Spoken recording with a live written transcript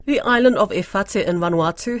The island of Efate in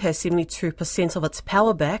Vanuatu has 72% of its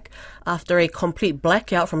power back after a complete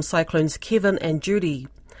blackout from cyclones Kevin and Judy.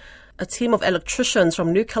 A team of electricians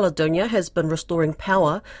from New Caledonia has been restoring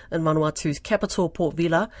power in Vanuatu's capital Port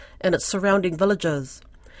Vila and its surrounding villages.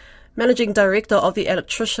 Managing Director of the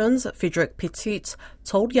electricians, Frederick Petit,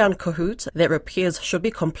 told Jan Cahoot that repairs should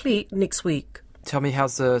be complete next week. Tell me,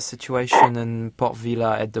 how's the situation in Port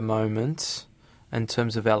Vila at the moment in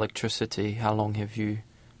terms of electricity? How long have you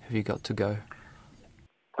got to go?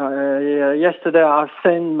 Yesterday I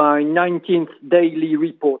sent my 19th daily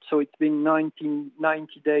report, so it's been 90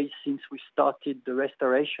 days since we started the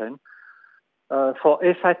restoration. For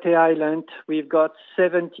Efate Island, we've got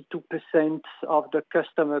 72% of the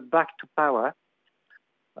customer back to power,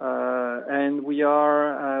 and we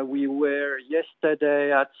were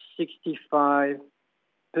yesterday at 65%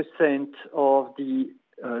 of the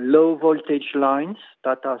low voltage lines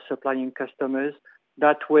that are supplying customers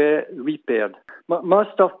that were repaired.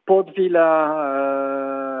 Most of Port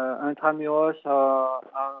Vila Intramuros are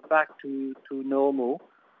back to normal.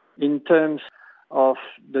 In terms of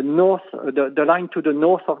the north, the line to the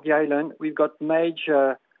north of the island, we've got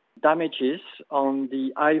major damages on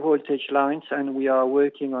the high voltage lines, and we are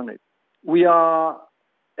working on it. We are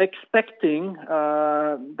expecting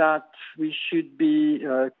that we should be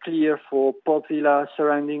clear for Port Vila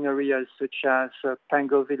surrounding areas such as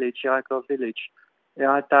Pango Village, Irago Village,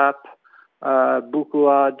 Eratap,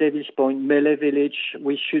 Bukua, Davis Point, Mele Village.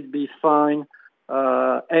 We should be fine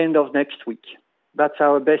end of next week. That's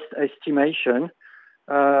our best estimation.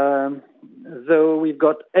 Though we've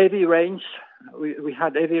got heavy rains, we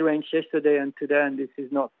had heavy rains yesterday and today, and this is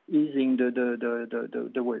not easing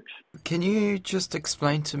the works. Can you just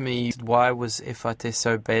explain to me why was Efate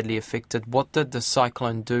so badly affected? What did the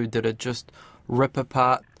cyclone do? Did it just rip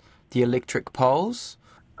apart the electric poles?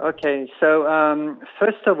 Okay, so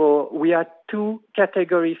first of all, we had 2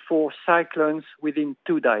 Category 4 cyclones within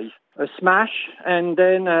 2 days. A smash and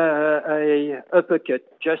then a uppercut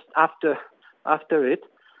just after it.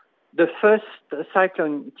 The first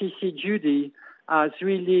cyclone, TC Judy, has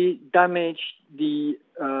really damaged the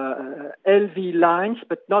LV lines,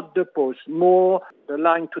 but not the poles, more the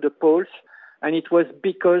line to the poles. And it was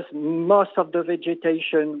because most of the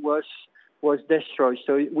vegetation was destroyed.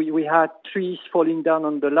 So we had trees falling down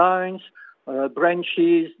on the lines,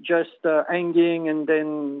 branches just hanging, and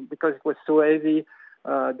then because it was so heavy,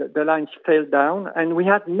 the lines fell down. And we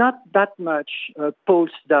had not that much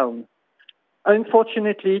poles down.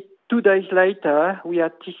 Unfortunately, 2 days later, we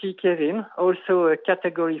had TC Kevin, also a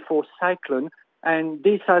Category 4 cyclone, and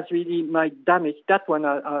this has really made damage. That one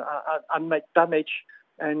made damage,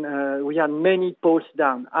 and we had many poles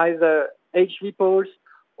down, either HV poles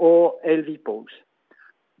or LV poles.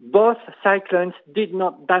 Both cyclones did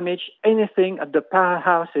not damage anything at the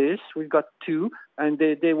powerhouses. We've got 2, and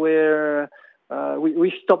they were.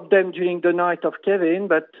 We stopped them during the night of Kevin,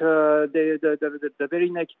 but the very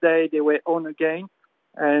next day they were on again,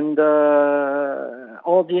 and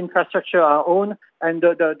all the infrastructure are on, and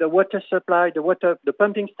the water supply, the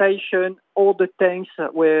pumping station, all the tanks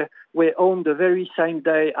were on the very same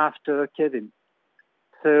day after Kevin.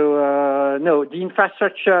 So no, the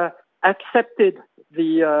infrastructure accepted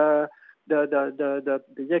the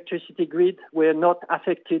electricity grid were not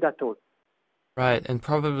affected at all. Right, and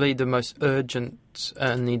probably the most urgent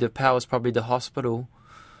need of power is probably the hospital,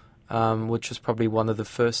 which was probably one of the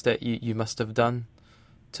first that you must have done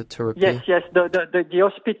to repair. Yes. The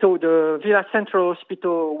hospital, the Villa Central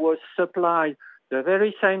Hospital, was supplied the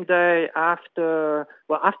very same day after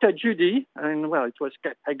Judy, and it was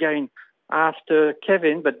again after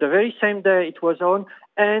Kevin, but the very same day it was on,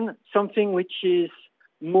 and something which is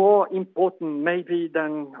more important maybe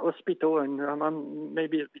than hospital, and I'm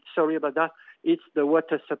maybe a bit sorry about that, it's the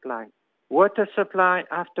water supply. Water supply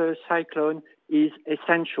after a cyclone is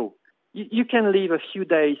essential. You can live a few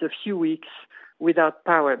days, a few weeks without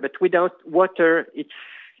power, but without water, it's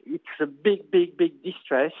a big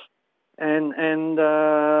distress. And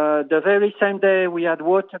the very same day we had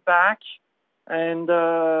water back, and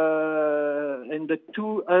the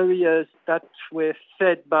 2 areas that were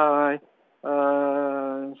fed by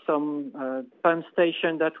some pump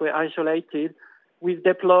station that were isolated, we've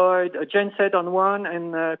deployed a genset on one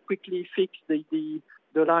and quickly fixed the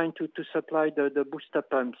line to supply the booster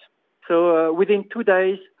pumps. So within 2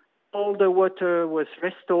 days, all the water was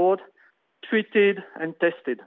restored, treated and tested.